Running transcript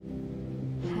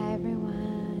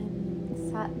everyone.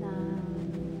 Satnam.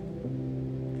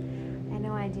 I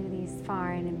know I do these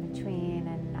far and in between,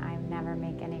 and I never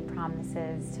make any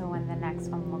promises to when the next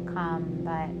one will come,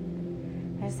 but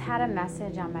I just had a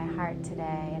message on my heart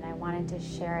today, and I wanted to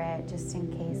share it just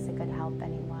in case it could help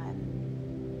anyone.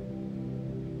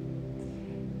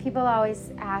 People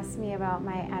always ask me about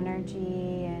my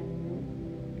energy and,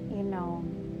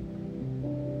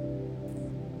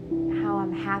 how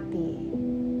I'm happy.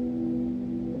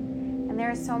 And there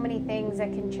are so many things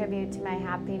that contribute to my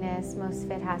happiness. Most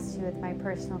of it has to do with my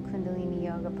personal Kundalini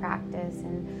yoga practice,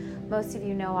 and most of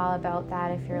you know all about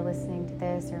that if you're listening to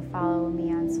this or follow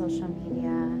me on social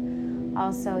media.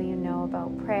 Also, you know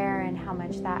about prayer and how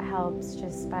much that helps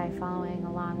just by following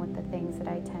along with the things that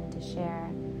I tend to share.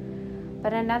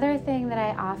 But another thing that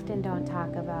I often don't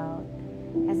talk about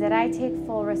is that I take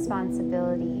full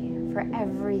responsibility for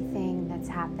everything that's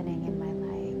happening in my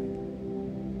life.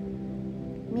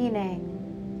 Meaning,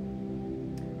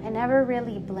 I never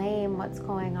really blame what's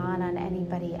going on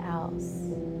anybody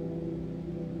else.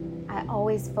 I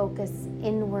always focus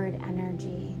inward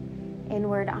energy,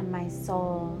 inward on my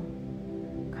soul.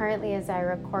 Currently, as I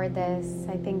record this,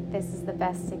 I think this is the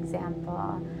best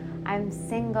example. I'm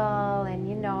single,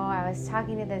 and I was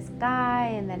talking to this guy,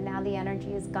 and then now the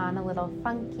energy has gone a little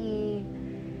funky,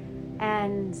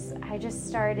 and I just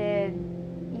started,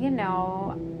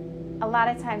 a lot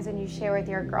of times when you share with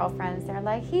your girlfriends, they're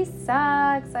like, he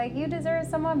sucks, like you deserve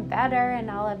someone better and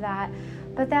all of that,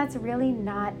 but that's really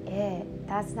not it.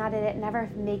 That's not it. It never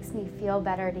makes me feel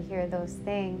better to hear those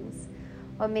things.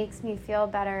 What makes me feel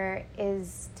better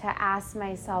is to ask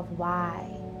myself, why?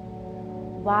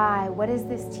 Why? What is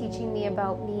this teaching me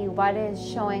about me? What is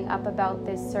showing up about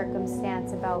this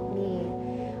circumstance about me?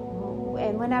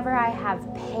 And whenever I have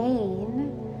pain,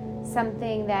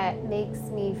 something that makes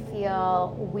me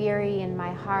feel weary in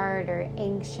my heart or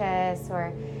anxious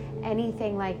or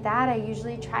anything like that, I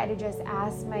usually try to just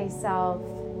ask myself,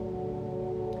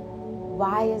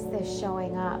 why is this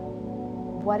showing up?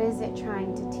 What is it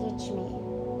trying to teach me?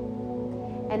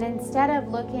 And instead of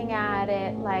looking at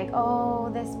it like, oh,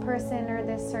 this person or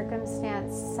this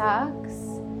circumstance sucks,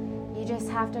 you just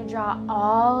have to draw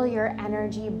all your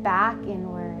energy back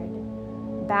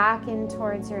inward, back in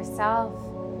towards yourself,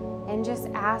 and just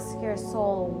ask your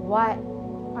soul, what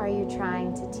are you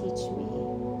trying to teach me?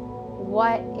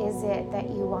 What is it that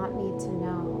you want me to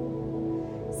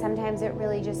know? Sometimes it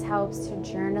really just helps to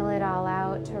journal it all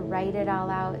out, to write it all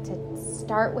out, to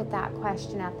start with that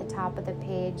question at the top of the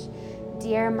page.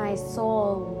 Dear my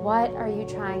soul, what are you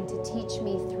trying to teach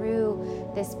me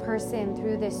through this person,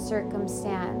 through this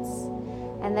circumstance?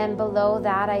 And then below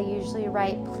that, I usually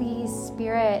write, please,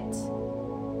 Spirit,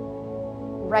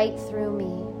 write through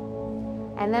me.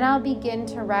 And then I'll begin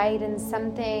to write, and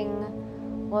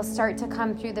something will start to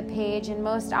come through the page. And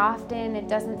most often, it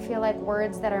doesn't feel like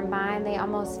words that are mine. They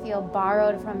almost feel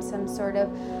borrowed from some sort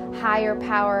of higher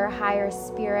power, higher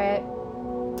spirit.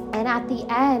 And at the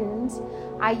end,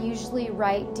 I usually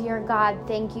write, Dear God,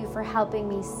 thank you for helping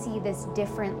me see this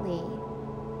differently.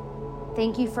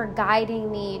 Thank you for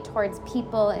guiding me towards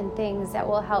people and things that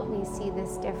will help me see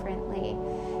this differently.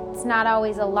 It's not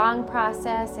always a long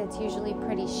process. It's usually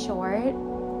pretty short.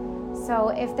 So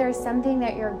if there's something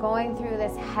that you're going through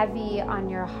that's heavy on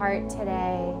your heart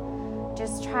today,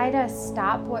 just try to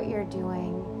stop what you're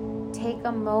doing. Take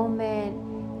a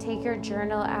moment, take your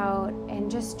journal out, and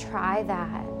just try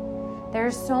that.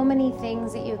 There's so many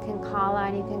things that you can call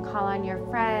on. You can call on your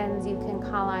friends, you can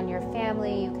call on your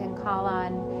family, you can call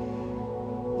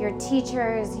on your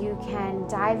teachers, you can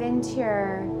dive into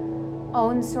your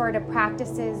own sort of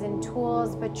practices and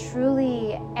tools, but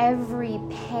truly every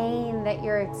pain that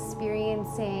you're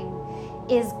experiencing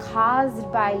is caused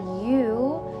by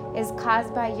you, is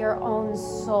caused by your own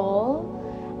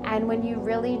soul. And when you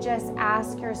really just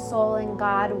ask your soul and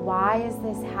God, why is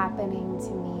this happening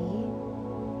to me?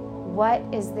 What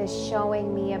is this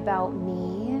showing me about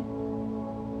me?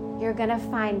 You're going to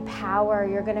find power.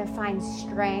 You're going to find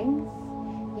strength.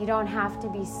 You don't have to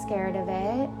be scared of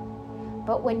it.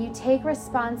 But when you take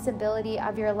responsibility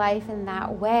of your life in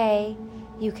that way,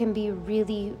 you can be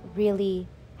really, really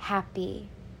happy.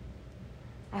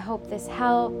 I hope this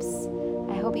helps.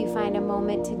 I hope you find a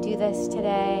moment to do this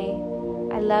today.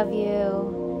 I love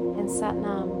you, and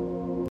Satnam.